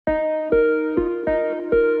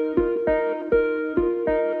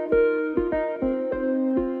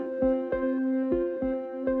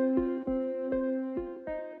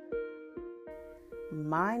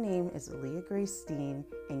Grace Dean,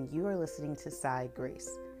 and you are listening to Side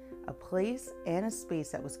Grace, a place and a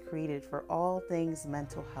space that was created for all things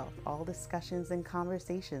mental health, all discussions and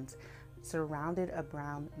conversations surrounded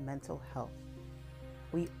around mental health.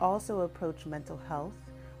 We also approach mental health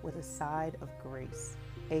with a side of grace,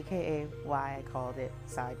 aka why I called it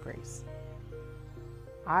Side Grace.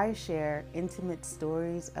 I share intimate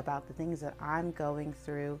stories about the things that I'm going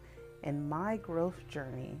through in my growth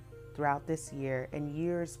journey throughout this year and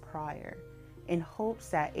years prior, in hopes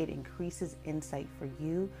that it increases insight for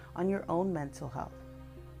you on your own mental health.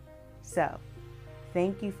 So,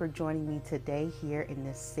 thank you for joining me today here in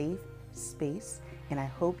this safe space, and I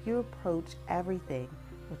hope you approach everything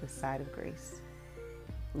with a side of grace.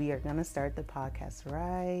 We are going to start the podcast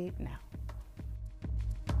right now.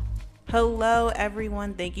 Hello,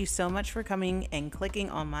 everyone. Thank you so much for coming and clicking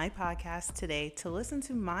on my podcast today to listen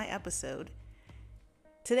to my episode.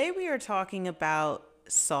 Today, we are talking about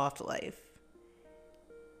soft life.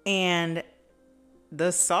 And the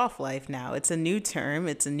soft life now, it's a new term.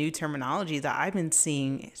 It's a new terminology that I've been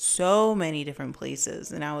seeing so many different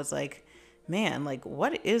places. And I was like, man,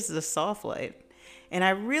 what is the soft life? And I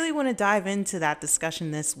really want to dive into that discussion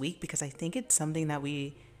this week because I think it's something that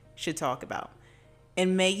we should talk about.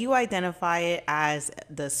 And may you identify it as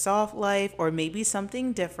the soft life or maybe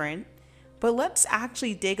something different. But let's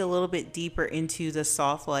actually dig a little bit deeper into the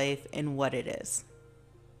soft life and what it is.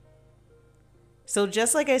 So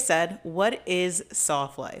just like I said, what is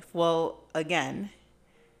soft life? Well, again,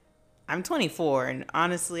 I'm 24 and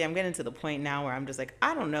honestly, I'm getting to the point now where I'm just like,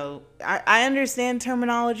 I don't know. I understand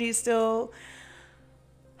terminology still,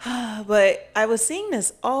 but I was seeing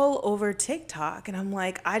this all over TikTok and I'm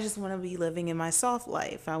like, I just want to be living in my soft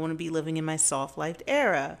life. I want to be living in my soft life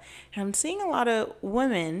era. And I'm seeing a lot of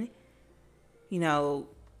women,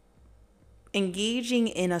 engaging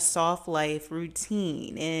in a soft life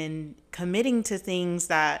routine and committing to things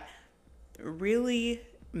that really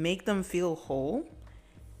make them feel whole.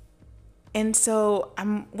 And so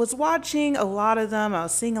I was watching a lot of them. I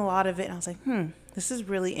was seeing a lot of it and I was like, this is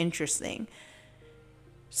really interesting.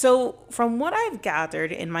 So from what I've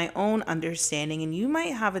gathered in my own understanding, and you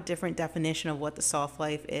might have a different definition of what the soft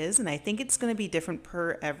life is, and I think it's going to be different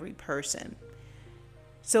per every person.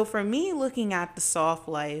 So for me, looking at the soft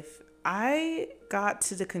life, I got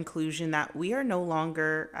to the conclusion that we are no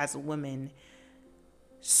longer, as women,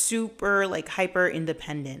 super hyper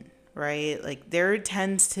independent, right? There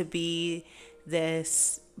tends to be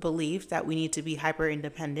this belief that we need to be hyper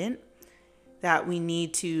independent, that we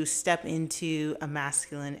need to step into a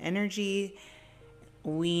masculine energy.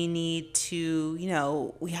 We need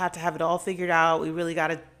to, we have to have it all figured out. We really got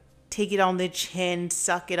to take it on the chin,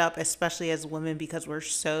 suck it up, especially as women, because we're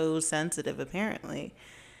so sensitive, apparently.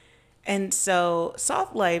 And so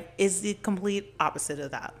soft life is the complete opposite of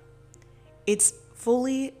that. It's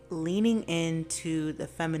fully leaning into the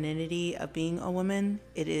femininity of being a woman.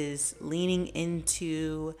 It is leaning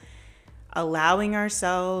into allowing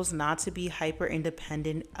ourselves not to be hyper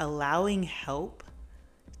independent, allowing help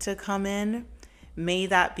to come in. May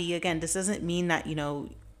that be, again, this doesn't mean that,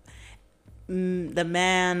 the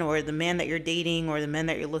man or the man that you're dating or the men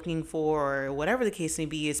that you're looking for or whatever the case may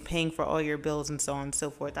be is paying for all your bills and so on and so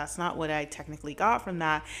forth. That's not what I technically got from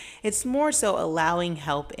that. It's more so allowing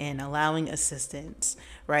help in, allowing assistance,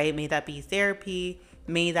 right? May that be therapy,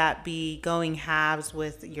 may that be going halves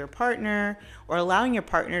with your partner or allowing your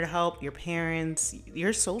partner to help your parents,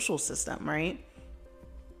 your social system, right?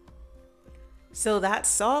 So that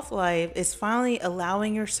soft life is finally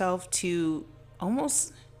allowing yourself to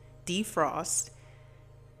almost defrost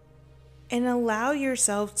and allow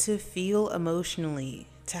yourself to feel emotionally,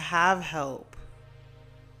 to have help,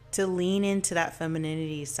 to lean into that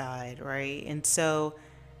femininity side, right? And so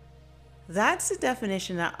that's the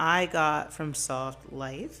definition that I got from soft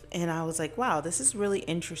life. And I was like, wow, this is really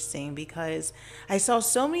interesting because I saw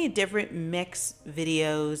so many different mixed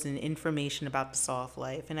videos and information about the soft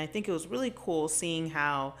life. And I think it was really cool seeing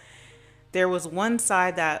how there was one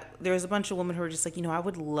side that there was a bunch of women who were just like, I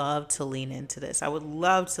would love to lean into this. I would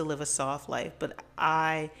love to live a soft life, but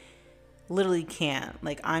I literally can't.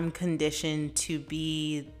 I'm conditioned to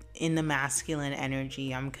be in the masculine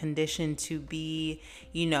energy. I'm conditioned to be,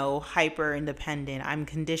 hyper independent. I'm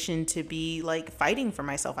conditioned to be fighting for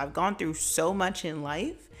myself. I've gone through so much in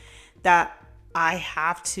life that I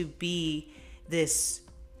have to be this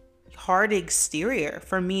hard exterior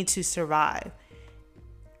for me to survive.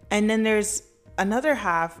 And then there's another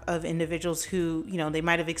half of individuals who, they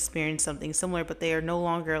might have experienced something similar, but they are no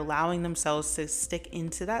longer allowing themselves to stick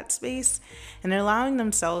into that space. And they're allowing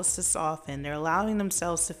themselves to soften. They're allowing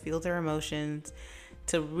themselves to feel their emotions,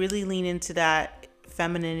 to really lean into that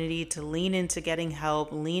femininity, to lean into getting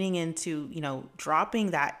help, leaning into,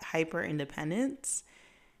 dropping that hyper independence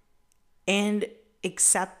and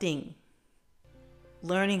accepting,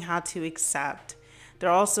 learning how to accept. They're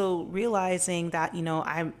also realizing that,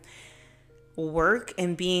 I'm work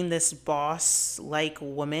and being this boss like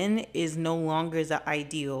woman is no longer the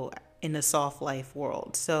ideal in the soft life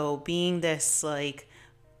world. So being this like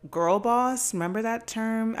girl boss, remember that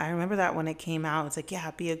term? I remember that when it came out. It's like,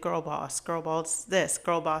 yeah, be a girl boss this,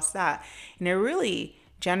 girl boss that. And it really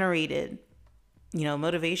generated,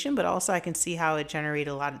 motivation, but also I can see how it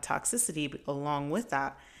generated a lot of toxicity along with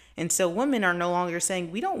that. And so women are no longer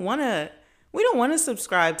saying we don't want to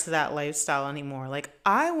subscribe to that lifestyle anymore. Like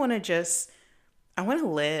I want to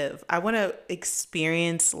live. I want to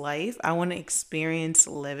experience life. I want to experience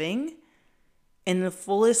living in the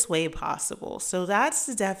fullest way possible. So that's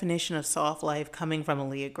the definition of soft life coming from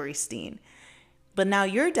Aaliyah Graystein. But now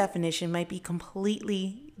your definition might be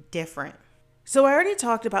completely different. So I already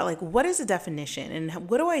talked about like what is a definition and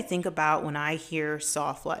what do I think about when I hear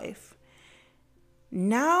soft life?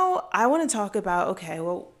 Now I want to talk about, okay,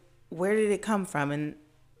 well, where did it come from? And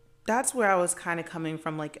that's where I was kind of coming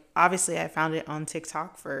from. Like, obviously, I found it on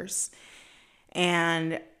TikTok first.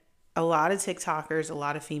 And a lot of TikTokers, a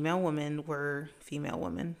lot of female women.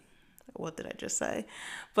 What did I just say?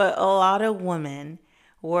 But a lot of women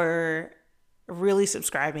were really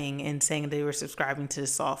subscribing and saying they were subscribing to the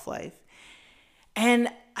soft life. And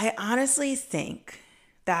I honestly think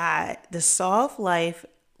that the soft life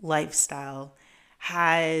lifestyle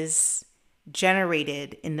has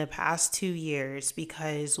generated in the past 2 years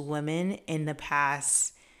because women in the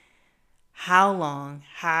past how long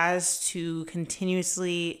has to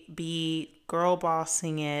continuously be girl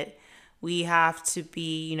bossing it. We have to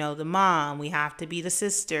be, the mom, we have to be the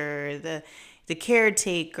sister, the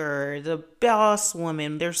caretaker, the boss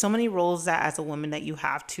woman. There's so many roles that as a woman that you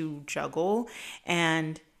have to juggle,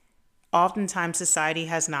 and oftentimes society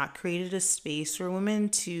has not created a space for women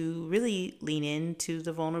to really lean into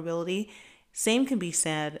the vulnerability. Same can be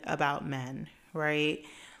said about men, right?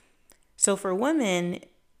 So for women,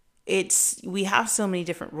 we have so many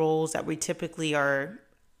different roles that we typically are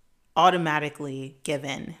automatically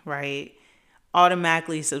given, right?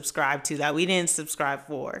 Automatically subscribe to that we didn't subscribe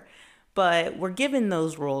for. But we're given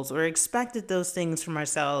those roles. We're expected those things from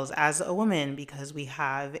ourselves as a woman because we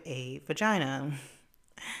have a vagina.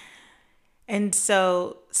 And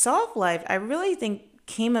so soft life, I really think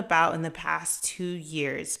came about in the past 2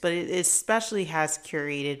 years, but it especially has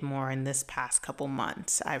curated more in this past couple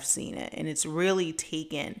months. I've seen it, and it's really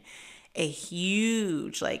taken a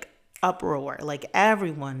huge uproar. Like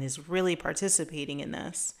everyone is really participating in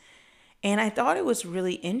this. And I thought it was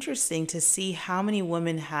really interesting to see how many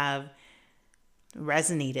women have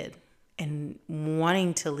resonated and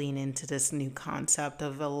wanting to lean into this new concept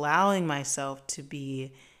of allowing myself to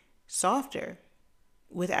be softer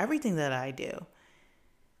with everything that I do.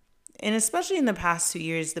 And especially in the past 2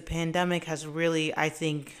 years, the pandemic has really, I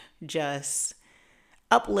think, just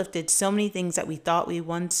uplifted so many things that we thought we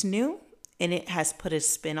once knew, and it has put a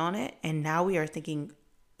spin on it. And now we are thinking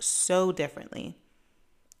so differently,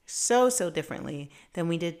 so differently than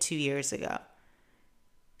we did 2 years ago.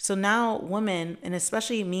 So now women, and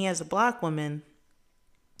especially me as a Black woman,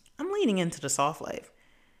 I'm leaning into the soft life.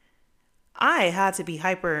 I had to be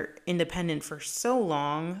hyper independent for so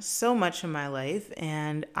long, so much in my life,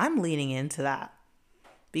 and I'm leaning into that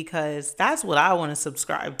because that's what I want to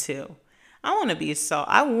subscribe to. I want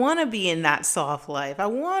to be in that soft life. I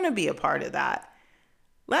want to be a part of that.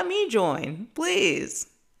 Let me join, please.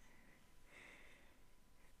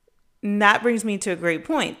 And that brings me to a great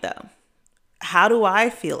point though. How do I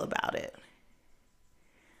feel about it?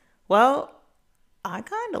 Well, I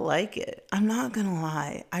kind of like it. I'm not going to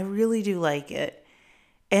lie. I really do like it.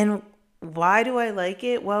 And why do I like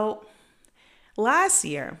it? Well, last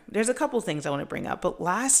year, there's a couple things I want to bring up, but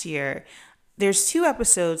last year, there's 2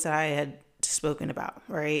 episodes that I had spoken about,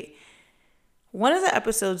 right? One of the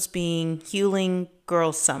episodes being Healing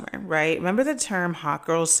Girl Summer, right? Remember the term hot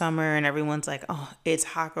girl summer, and everyone's like, oh, it's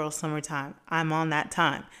hot girl summertime. I'm on that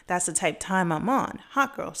time. That's the type time I'm on,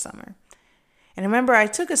 hot girl summer. And remember, I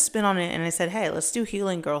took a spin on it and I said, hey, let's do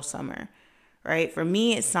Healing Girl Summer, right? For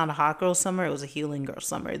me, it's not a hot girl summer. It was a Healing Girl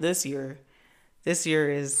Summer. This year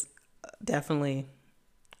is definitely,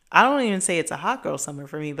 I don't even say it's a hot girl summer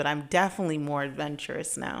for me, but I'm definitely more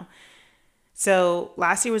adventurous now. So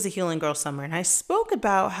last year was a Healing Girl Summer, and I spoke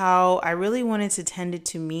about how I really wanted to tend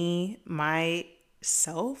to me,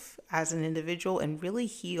 myself as an individual, and really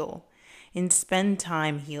heal and spend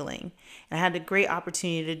time healing. And I had a great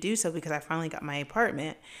opportunity to do so because I finally got my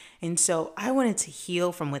apartment. And so I wanted to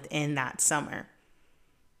heal from within that summer.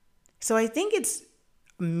 So I think it's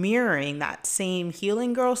mirroring that same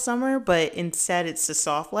healing girl summer, but instead it's the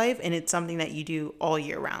soft life and it's something that you do all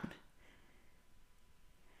year round.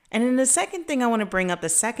 And then the second thing I want to bring up, the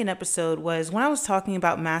second episode, was when I was talking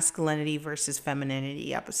about masculinity versus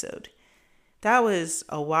femininity episode. That was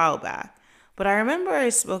a while back. But I remember I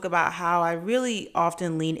spoke about how I really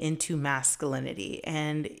often lean into masculinity.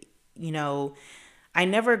 And, you know, I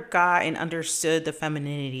never got and understood the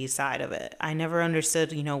femininity side of it. I never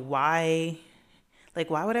understood, why,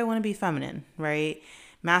 why would I want to be feminine, right?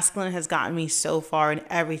 Masculine has gotten me so far in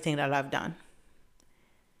everything that I've done.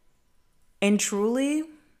 And truly,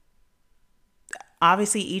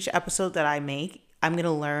 obviously, each episode that I make, I'm going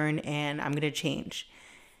to learn and I'm going to change.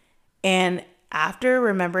 And after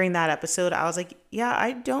remembering that episode, I was like, yeah,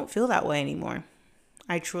 I don't feel that way anymore.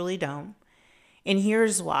 I truly don't. And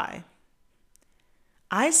here's why.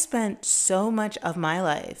 I spent so much of my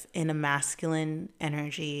life in a masculine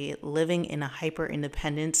energy, living in a hyper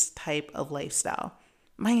independence type of lifestyle,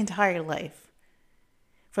 my entire life.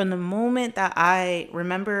 From the moment that I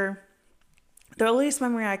remember, the earliest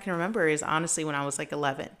memory I can remember is honestly when I was like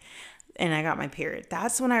 11 and I got my period.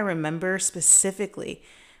 That's when I remember specifically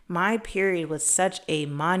my period was such a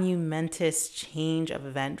monumentous change of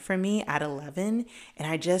event for me at 11.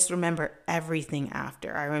 And I just remember everything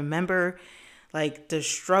after. I remember like the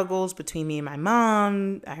struggles between me and my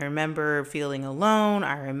mom. I remember feeling alone.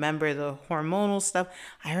 I remember the hormonal stuff.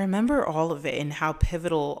 I remember all of it and how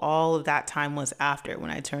pivotal all of that time was after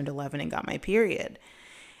when I turned 11 and got my period.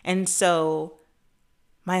 And so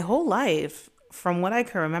my whole life, from what I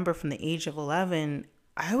can remember from the age of 11,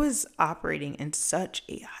 I was operating in such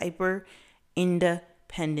a hyper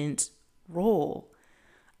independent role.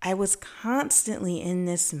 I was constantly in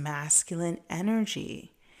this masculine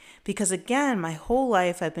energy. Because again, my whole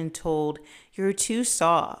life I've been told, you're too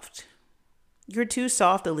soft. You're too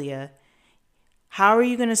soft, Aaliyah. How are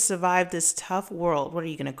you going to survive this tough world? What are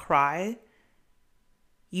you going to cry?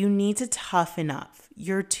 You need to toughen up.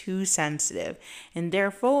 You're too sensitive. And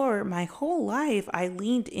therefore, my whole life I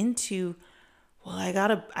leaned into, well, I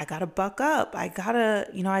gotta buck up. I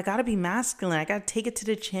gotta be masculine. I gotta take it to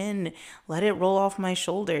the chin, let it roll off my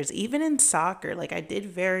shoulders. Even in soccer,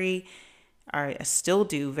 I still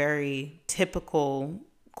do very typical,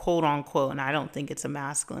 quote unquote, and I don't think it's a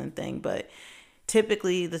masculine thing, but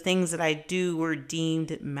typically the things that I do were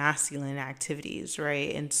deemed masculine activities,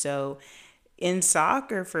 right? And so in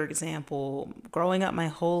soccer, for example, growing up my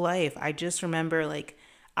whole life, I just remember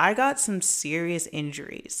I got some serious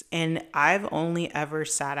injuries and I've only ever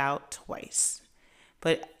sat out twice,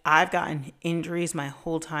 but I've gotten injuries my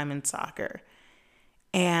whole time in soccer.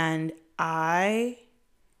 And my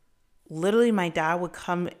dad would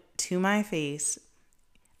come to my face.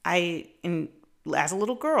 As a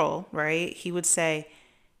little girl, right, he would say,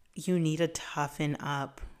 you need to toughen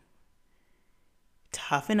up.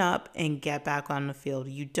 Toughen up and get back on the field.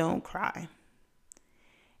 You don't cry.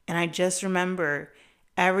 And I just remember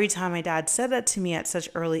every time my dad said that to me at such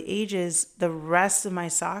early ages, the rest of my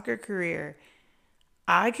soccer career,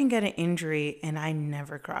 I can get an injury and I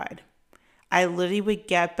never cried. I literally would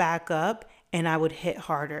get back up and I would hit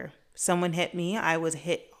harder. Someone hit me, I would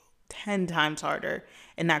hit 10 times harder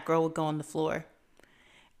and that girl would go on the floor.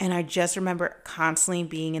 And I just remember constantly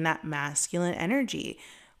being in that masculine energy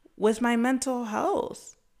with my mental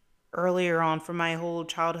health earlier on from my whole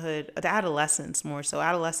childhood, adolescence more so,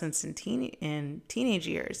 adolescence and teenage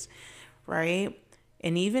years, right?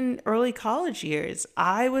 And even early college years,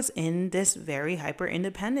 I was in this very hyper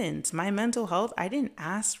independence. My mental health, I didn't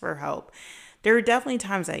ask for help. There were definitely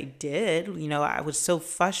times I did. I was so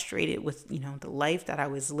frustrated with, the life that I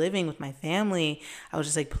was living with my family. I was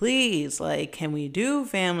just like, please, can we do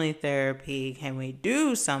family therapy? Can we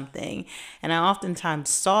do something? And I oftentimes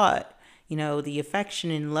sought, the affection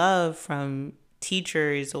and love from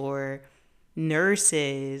teachers or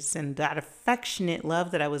nurses, and that affectionate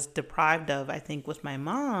love that I was deprived of, I think, with my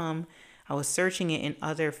mom. I was searching it in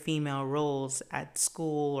other female roles at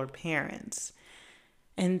school or parents.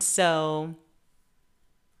 And so,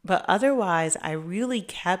 but otherwise, I really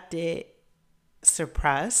kept it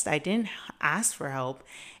suppressed. I didn't ask for help.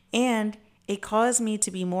 And it caused me to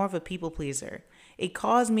be more of a people pleaser. It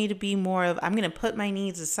caused me to be more of, I'm going to put my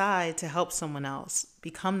needs aside to help someone else,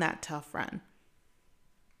 become that tough friend.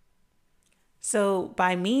 So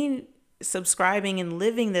by me subscribing and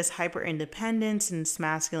living this hyper independence and this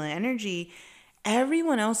masculine energy,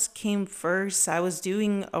 everyone else came first. I was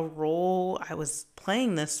doing a role. I was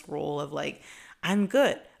playing this role of I'm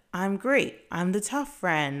good. I'm great. I'm the tough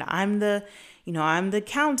friend. I'm the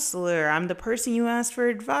counselor. I'm the person you ask for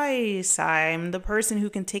advice. I'm the person who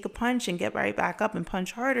can take a punch and get right back up and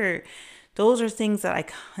punch harder. Those are things that I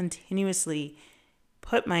continuously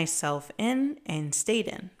put myself in and stayed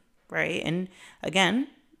in, right? And again,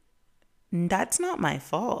 that's not my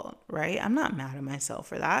fault, right? I'm not mad at myself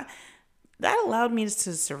for that. That allowed me to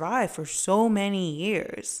survive for so many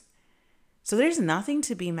years. So there's nothing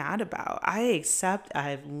to be mad about. I accept,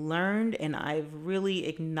 I've learned, and I've really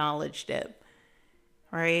acknowledged it,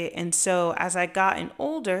 right? And so as I gotten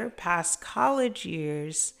older, past college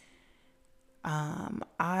years,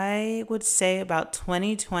 I would say about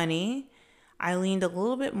 2020, I leaned a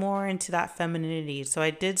little bit more into that femininity. So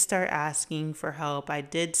I did start asking for help. I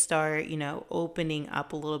did start, opening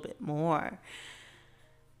up a little bit more.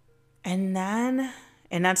 And then,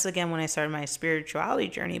 and that's again when I started my spirituality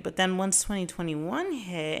journey. But then once 2021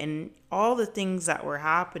 hit and all the things that were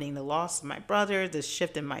happening, the loss of my brother, the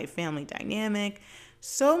shift in my family dynamic,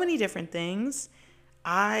 so many different things,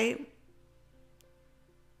 I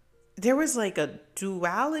there was like a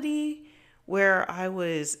duality where I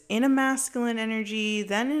was in a masculine energy,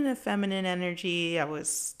 then in a feminine energy. I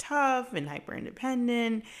was tough and hyper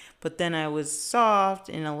independent, but then I was soft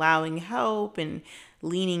and allowing help and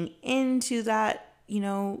leaning into that,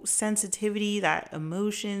 sensitivity, that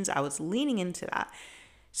emotions. I was leaning into that.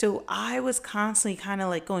 So I was constantly kind of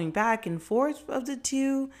like going back and forth of the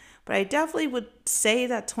two, but I definitely would say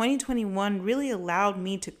that 2021 really allowed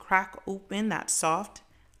me to crack open that soft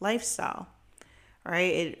lifestyle.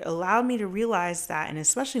 Right? It allowed me to realize that, and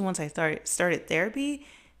especially once I started therapy,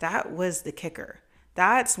 that was the kicker.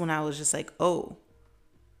 That's when I was just like, oh,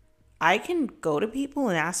 I can go to people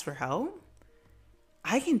and ask for help.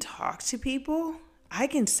 I can talk to people. I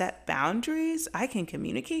can set boundaries. I can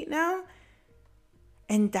communicate now.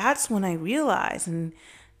 And that's when I realized, and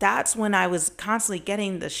that's when I was constantly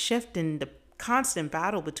getting the shift in the constant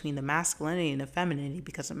battle between the masculinity and the femininity,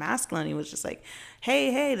 because the masculinity was just like,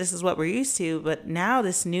 hey, this is what we're used to. But now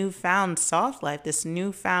this newfound soft life, this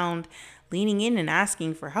newfound leaning in and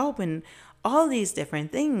asking for help and all these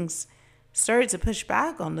different things started to push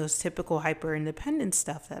back on those typical hyper independent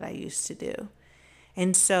stuff that I used to do.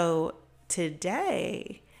 And so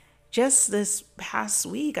today, just this past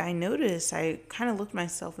week, I noticed, I kind of looked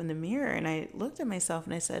myself in the mirror and I looked at myself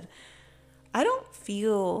and I said, I don't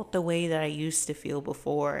feel the way that I used to feel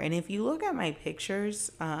before. And if you look at my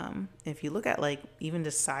pictures, if you look at like even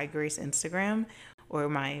the Side Grace Instagram or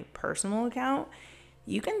my personal account,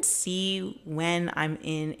 you can see when I'm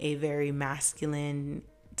in a very masculine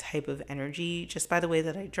type of energy just by the way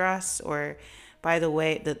that I dress or by the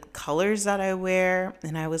way, the colors that I wear.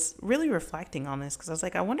 And I was really reflecting on this because I was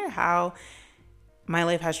like, I wonder how my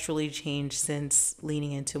life has truly changed since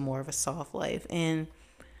leaning into more of a soft life. And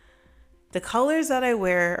the colors that I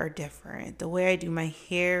wear are different. The way I do my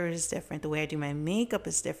hair is different. The way I do my makeup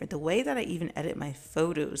is different. The way that I even edit my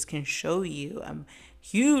photos can show you a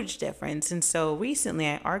huge difference. And so recently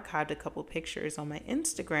I archived a couple pictures on my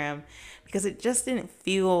Instagram because it just I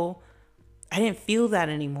didn't feel that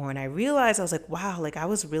anymore. And I realized I was like, wow, like I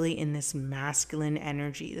was really in this masculine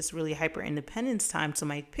energy, this really hyper independence time. So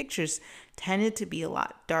my pictures tended to be a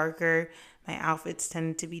lot darker. My outfits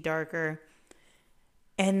tended to be darker.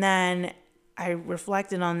 And then I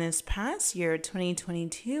reflected on this past year,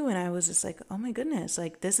 2022, and I was just like, oh my goodness,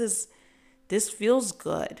 like this feels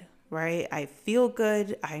good, right? I feel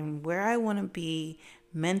good. I'm where I want to be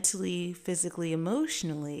mentally, physically,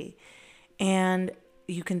 emotionally. And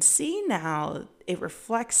you can see now it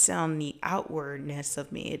reflects on the outwardness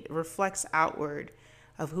of me. It reflects outward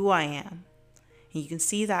of who I am. And you can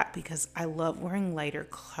see that because I love wearing lighter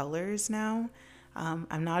colors now.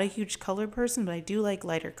 I'm not a huge color person, but I do like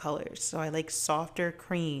lighter colors. So I like softer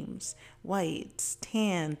creams, whites,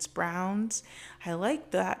 tans, browns. I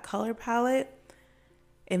like that color palette.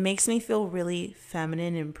 It makes me feel really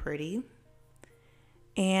feminine and pretty.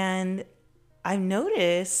 And I've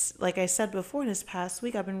noticed, like I said before, this past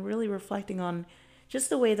week, I've been really reflecting on just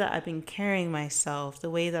the way that I've been carrying myself, the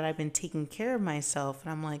way that I've been taking care of myself.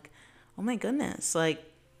 And I'm like, oh my goodness, like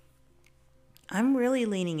I'm really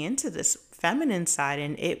leaning into this feminine side.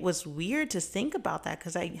 And it was weird to think about that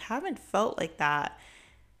because I haven't felt like that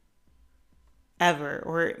ever,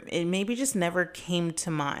 or it maybe just never came to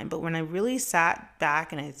mind. But when I really sat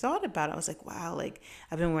back and I thought about it, I was like, wow, like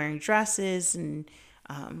I've been wearing dresses and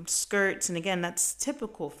skirts. And again, that's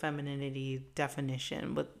typical femininity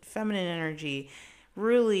definition, but feminine energy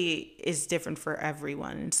really is different for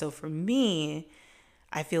everyone. And so for me,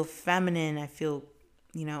 I feel feminine. I feel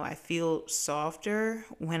softer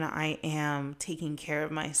when I am taking care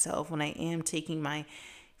of myself, when I am taking my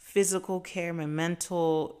physical care, my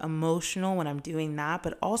mental, emotional when I'm doing that,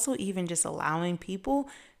 but also even just allowing people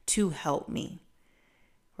to help me.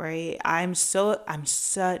 Right? I'm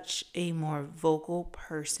such a more vocal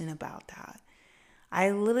person about that.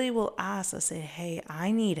 I literally will ask, I'll say, hey,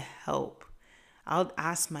 I need help. I'll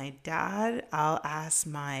ask my dad, I'll ask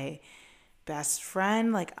my best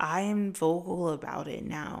friend. Like, I am vocal about it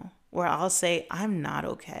now, where I'll say, I'm not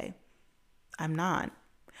okay. I'm not.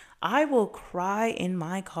 I will cry in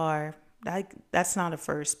my car. That's not a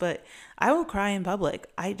first, but I will cry in public.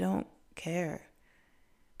 I don't care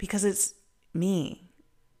because it's me.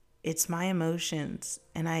 It's my emotions,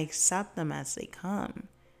 and I accept them as they come.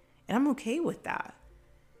 And I'm okay with that.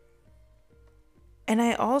 And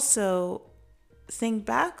I also think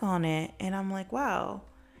back on it and I'm like, wow,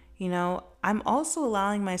 I'm also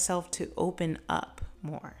allowing myself to open up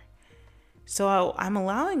more. So I'm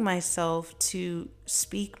allowing myself to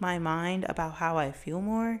speak my mind about how I feel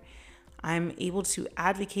more. I'm able to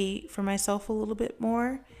advocate for myself a little bit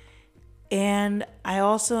more. And I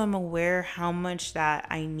also am aware how much that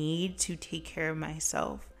I need to take care of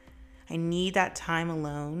myself. I need that time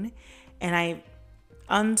alone. And I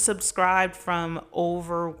unsubscribed from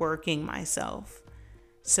overworking myself.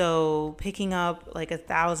 So picking up like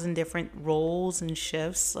 1,000 different roles and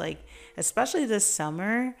shifts, like especially this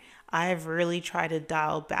summer, I've really tried to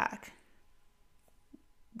dial back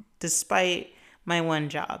despite my one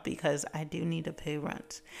job because I do need to pay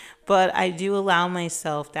rent. But I do allow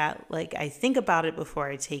myself that, like, I think about it before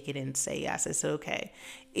I take it and say yes. I said, okay,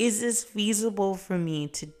 is this feasible for me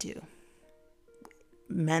to do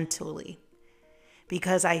mentally?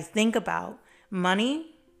 Because I think about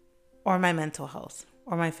money or my mental health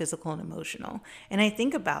or my physical and emotional. And I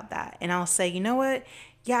think about that and I'll say, you know what?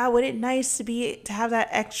 Yeah, would it nice to have that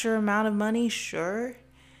extra amount of money? Sure.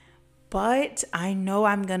 But I know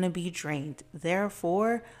I'm going to be drained.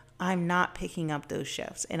 Therefore, I'm not picking up those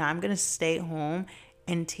shifts and I'm going to stay home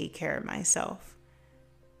and take care of myself.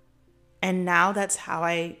 And now that's how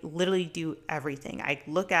I literally do everything. I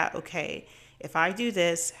look at, okay, if I do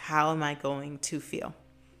this, how am I going to feel?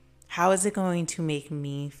 How is it going to make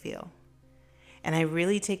me feel? And I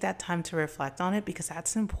really take that time to reflect on it because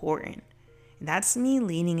that's important. And that's me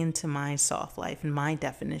leaning into my soft life and my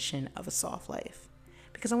definition of a soft life.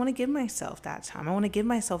 Because I want to give myself that time. I want to give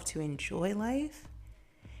myself to enjoy life,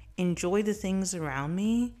 enjoy the things around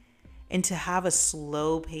me, and to have a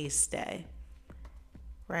slow paced day.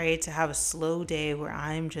 Right? To have a slow day where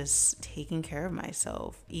I'm just taking care of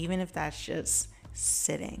myself, even if that's just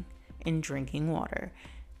sitting and drinking water.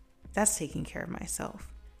 That's taking care of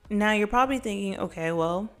myself. Now you're probably thinking, okay,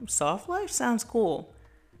 well, soft life sounds cool.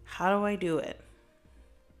 How do I do it?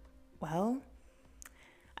 Well,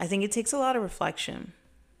 I think it takes a lot of reflection.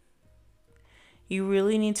 You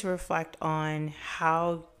really need to reflect on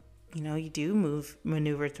how, you do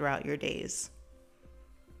maneuver throughout your days.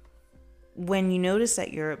 When you notice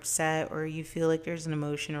that you're upset or you feel like there's an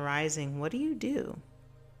emotion arising, what do you do?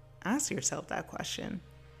 Ask yourself that question.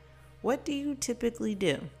 What do you typically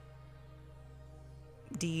do?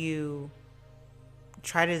 Do you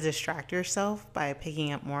try to distract yourself by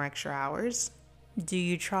picking up more extra hours? Do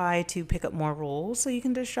you try to pick up more roles so you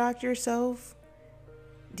can distract yourself?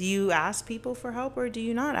 Do you ask people for help or do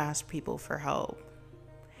you not ask people for help?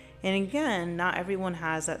 And again, not everyone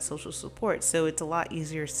has that social support, so it's a lot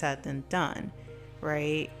easier said than done,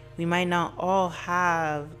 right? We might not all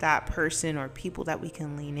have that person or people that we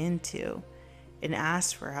can lean into and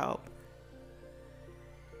ask for help.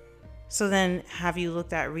 So then, have you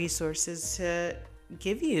looked at resources to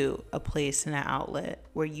give you a place and an outlet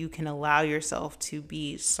where you can allow yourself to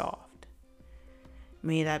be soft?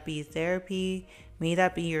 May that be therapy, may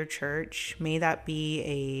that be your church, may that be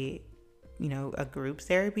a group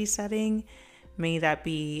therapy setting, may that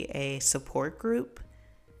be a support group.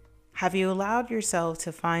 Have you allowed yourself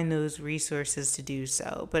to find those resources to do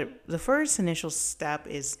so? But the first initial step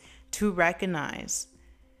is to recognize,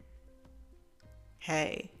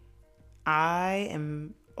 hey, I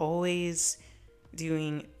am always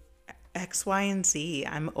doing X, Y, and Z.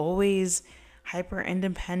 I'm always hyper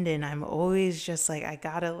independent. I'm always just like, I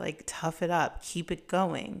gotta tough it up, keep it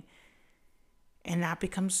going. And that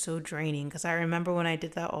becomes so draining because I remember when I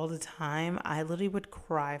did that all the time, I literally would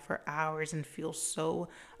cry for hours and feel so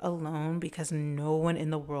alone because no one in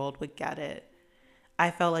the world would get it. I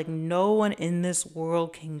felt like no one in this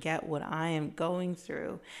world can get what I am going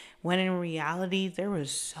through. When in reality, there was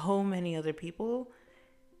so many other people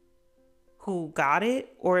who got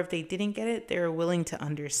it, or if they didn't get it, they were willing to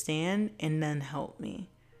understand and then help me.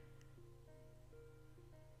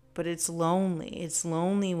 But it's lonely. It's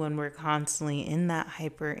lonely when we're constantly in that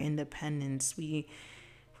hyper independence. We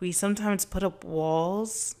We sometimes put up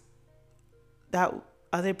walls that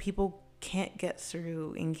other people can't get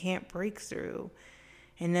through and can't break through.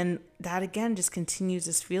 And then that again just continues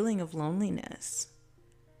this feeling of loneliness.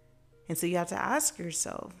 And so you have to ask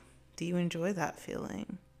yourself, do you enjoy that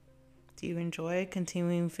feeling? Do you enjoy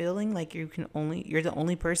continuing feeling like you're the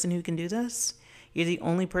only person who can do this? You're the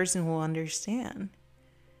only person who will understand.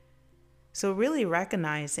 So really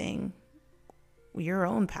recognizing your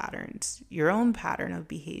own patterns, your own pattern of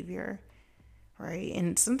behavior, right?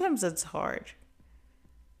 And sometimes it's hard.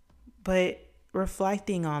 But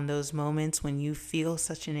reflecting on those moments when you feel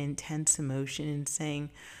such an intense emotion and saying,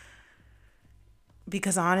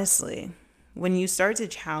 because honestly, when you start to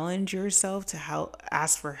challenge yourself to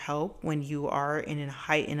ask for help when you are in a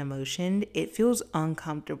heightened emotion, it feels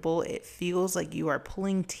uncomfortable. It feels like you are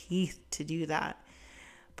pulling teeth to do that.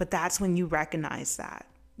 But that's when you recognize that.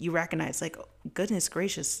 You recognize, like, goodness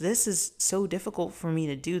gracious, this is so difficult for me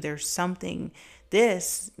to do.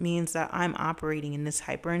 This means that I'm operating in this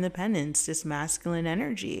hyper independence, this masculine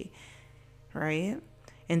energy, right?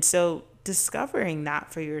 And so discovering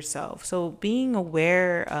that for yourself. So being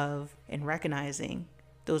aware of and recognizing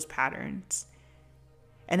those patterns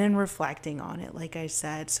and then reflecting on it, like I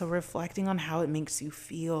said. So reflecting on how it makes you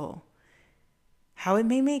feel, how it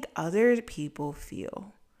may make other people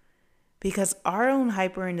feel. Because our own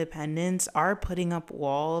hyper independence, our putting up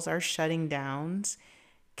walls, our shutting downs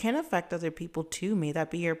can affect other people too. May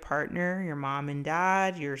that be your partner, your mom and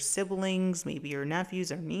dad, your siblings, maybe your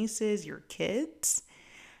nephews or nieces, your kids.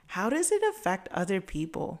 How does it affect other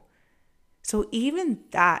people? So even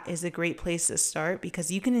that is a great place to start,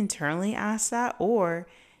 because you can internally ask that, or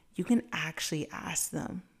you can actually ask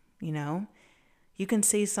them, you know? You can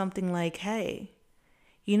say something like, hey,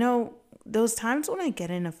 those times when I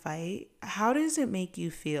get in a fight, how does it make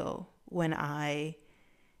you feel when I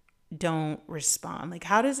don't respond? Like,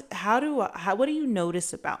 what do you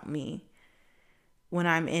notice about me when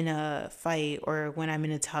I'm in a fight or when I'm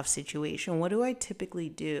in a tough situation? What do I typically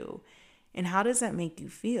do? And how does that make you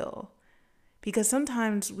feel? Because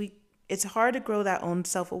sometimes it's hard to grow that own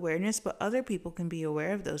self-awareness, but other people can be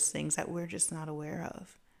aware of those things that we're just not aware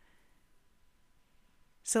of.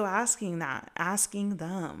 So asking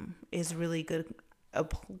them is really a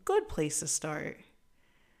good place to start.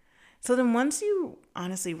 So then once you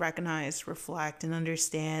honestly recognize, reflect, and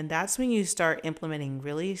understand, that's when you start implementing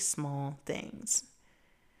really small things.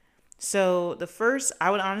 So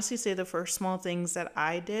I would honestly say the first small things that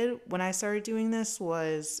I did when I started doing this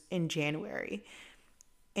was in January.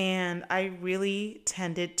 And I really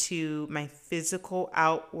tended to my physical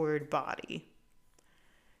outward body.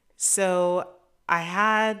 So I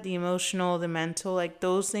had the emotional, the mental, like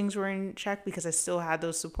those things were in check because I still had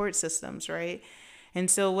those support systems, right?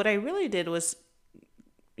 And so what I really did was,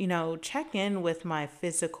 check in with my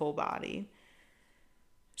physical body.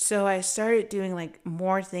 So I started doing like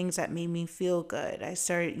more things that made me feel good. I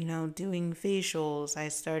started, doing facials. I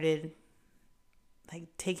started like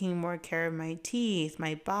taking more care of my teeth,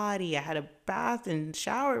 my body. I had a bath and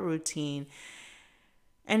shower routine.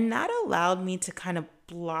 And that allowed me to kind of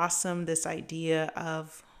blossom this idea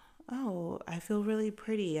of, oh, I feel really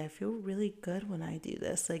pretty. I feel really good when I do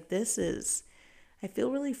this. I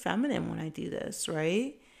feel really feminine when I do this,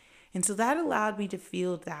 right? And so that allowed me to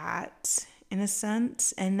feel that in a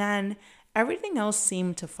sense. And then everything else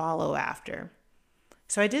seemed to follow after.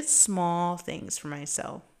 So I did small things for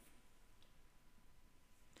myself.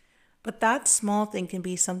 But that small thing can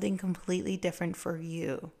be something completely different for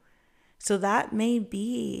you. So that may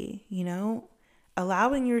be,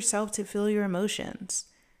 allowing yourself to feel your emotions.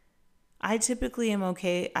 I typically am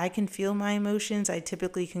okay. I can feel my emotions. I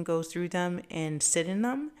typically can go through them and sit in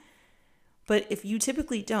them. But if you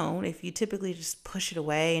typically don't, if you typically just push it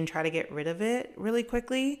away and try to get rid of it really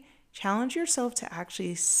quickly, challenge yourself to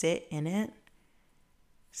actually sit in it.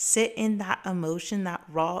 Sit in that emotion, that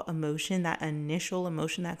raw emotion, that initial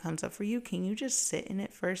emotion that comes up for you. Can you just sit in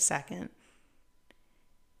it for a second?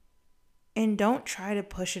 And don't try to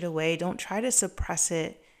push it away. Don't try to suppress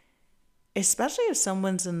it, especially if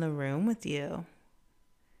someone's in the room with you.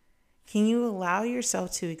 Can you allow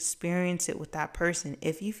yourself to experience it with that person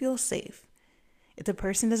if you feel safe? If the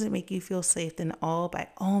person doesn't make you feel safe, then by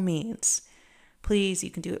all means, please, you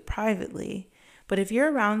can do it privately. But if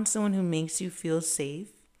you're around someone who makes you feel safe,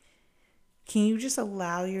 can you just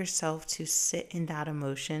allow yourself to sit in that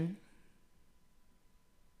emotion?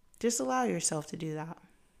 Just allow yourself to do that.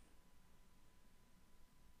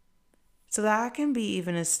 So that can be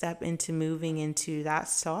even a step into moving into that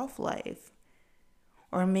soft life.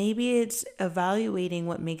 Or maybe it's evaluating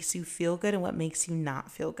what makes you feel good and what makes you not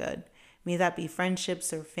feel good. May that be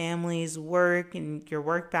friendships or families, work and your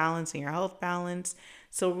work balance and your health balance.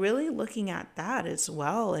 So, really looking at that as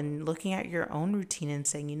well and looking at your own routine and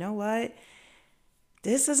saying, you know what?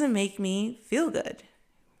 This doesn't make me feel good,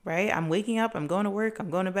 right? I'm waking up, I'm going to work, I'm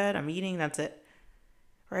going to bed, I'm eating, that's it,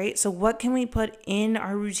 right? So, what can we put in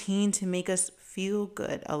our routine to make us feel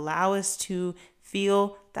good, allow us to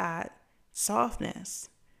feel that softness?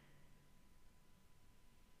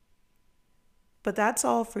 But that's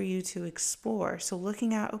all for you to explore. So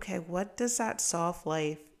looking at, okay, what does that soft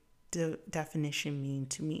life definition mean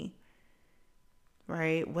to me?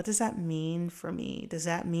 Right? What does that mean for me? Does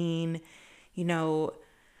that mean, you know,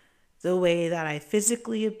 the way that I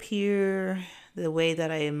physically appear, the way that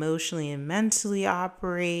I emotionally and mentally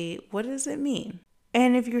operate? What does it mean?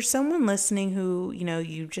 And if you're someone listening who,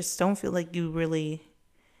 you just don't feel like you really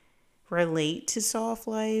relate to soft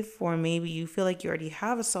life, or maybe you feel like you already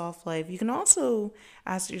have a soft life, you can also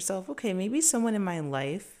ask yourself, okay, maybe someone in my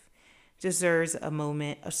life deserves a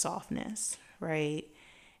moment of softness, right?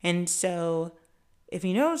 And so if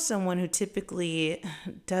you know someone who typically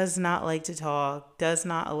does not like to talk, does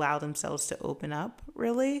not allow themselves to open up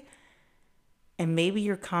really, and maybe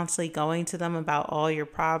you're constantly going to them about all your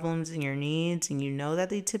problems and your needs, and you know that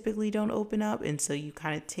they typically don't open up, and so you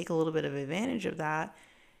kind of take a little bit of advantage of that.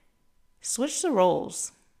 Switch the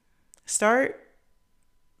roles. Start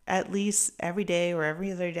at least every day or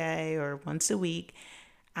every other day or once a week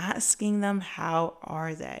asking them, how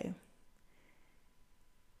are they?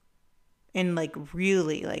 And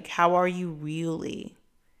really, how are you really?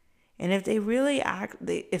 And if they really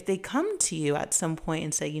if they come to you at some point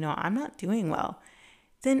and say, I'm not doing well,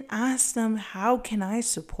 then ask them, how can I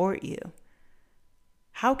support you?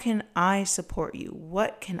 How can I support you?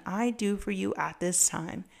 What can I do for you at this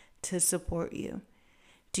time to support you?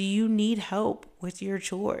 Do you need help with your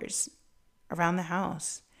chores around the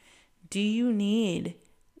house? Do you need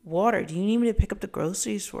water? Do you need me to pick up the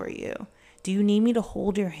groceries for you? Do you need me to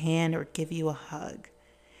hold your hand or give you a hug?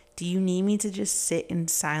 Do you need me to just sit in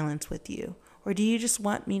silence with you? Or do you just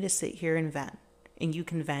want me to sit here and vent, and you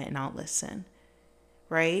can vent and I'll listen?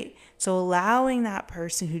 Right? So allowing that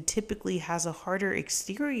person who typically has a harder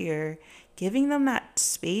exterior, giving them that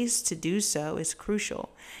space to do so is crucial.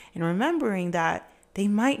 And remembering that they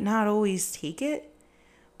might not always take it,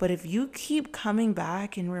 but if you keep coming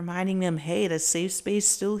back and reminding them, hey, the safe space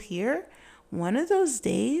is still here, one of those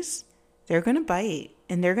days they're going to bite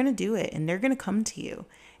and they're going to do it, and they're going to come to you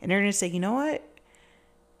and they're going to say, you know what?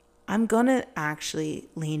 I'm going to actually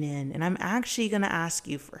lean in and I'm actually going to ask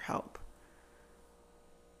you for help.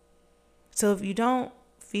 So if you don't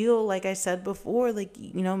feel, like I said before,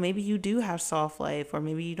 maybe you do have soft life, or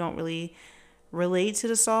maybe you don't really relate to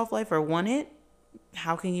the soft life or want it,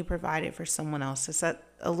 how can you provide it for someone else? Is that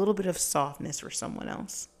a little bit of softness for someone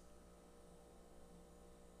else?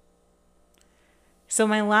 So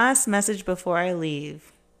my last message before I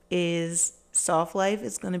leave is soft life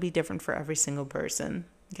is going to be different for every single person.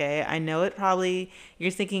 Okay, I know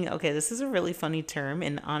you're thinking, okay, this is a really funny term.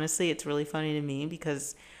 And honestly, it's really funny to me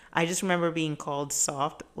because I just remember being called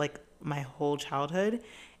soft my whole childhood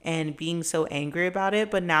and being so angry about it.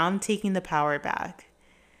 But now I'm taking the power back.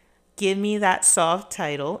 Give me that soft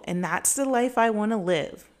title, and that's the life I want to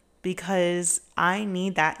live because I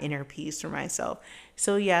need that inner peace for myself.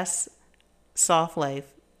 So yes, soft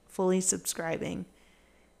life, fully subscribing.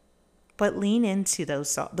 But lean into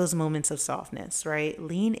those moments of softness, right?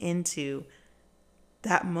 Lean into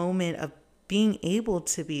that moment of being able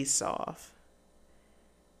to be soft.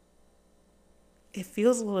 It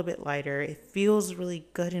feels a little bit lighter. It feels really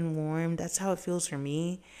good and warm. That's how it feels for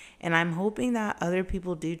me. And I'm hoping that other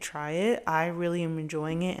people do try it. I really am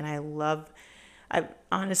enjoying it. And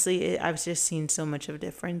I've just seen so much of a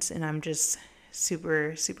difference. And I'm just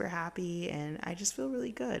super, super happy. And I just feel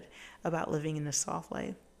really good about living in the soft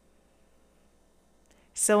life.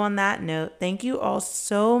 So on that note, thank you all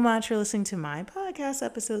so much for listening to my podcast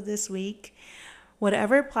episode this week.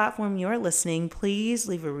 Whatever platform you're listening, please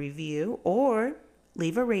leave a review or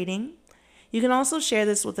leave a rating. You can also share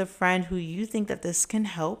this with a friend who you think that this can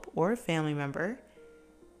help, or a family member,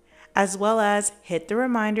 as well as hit the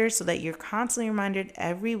reminder so that you're constantly reminded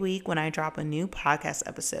every week when I drop a new podcast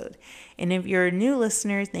episode. And if you're a new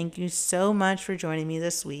listener, thank you so much for joining me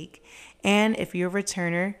this week. And if you're a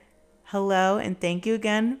returner, hello, and thank you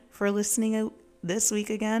again for listening this week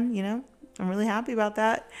again. I'm really happy about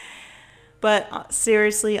that. But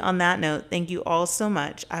seriously, on that note, thank you all so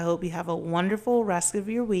much. I hope you have a wonderful rest of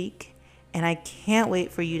your week, and I can't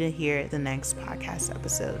wait for you to hear the next podcast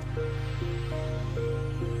episode.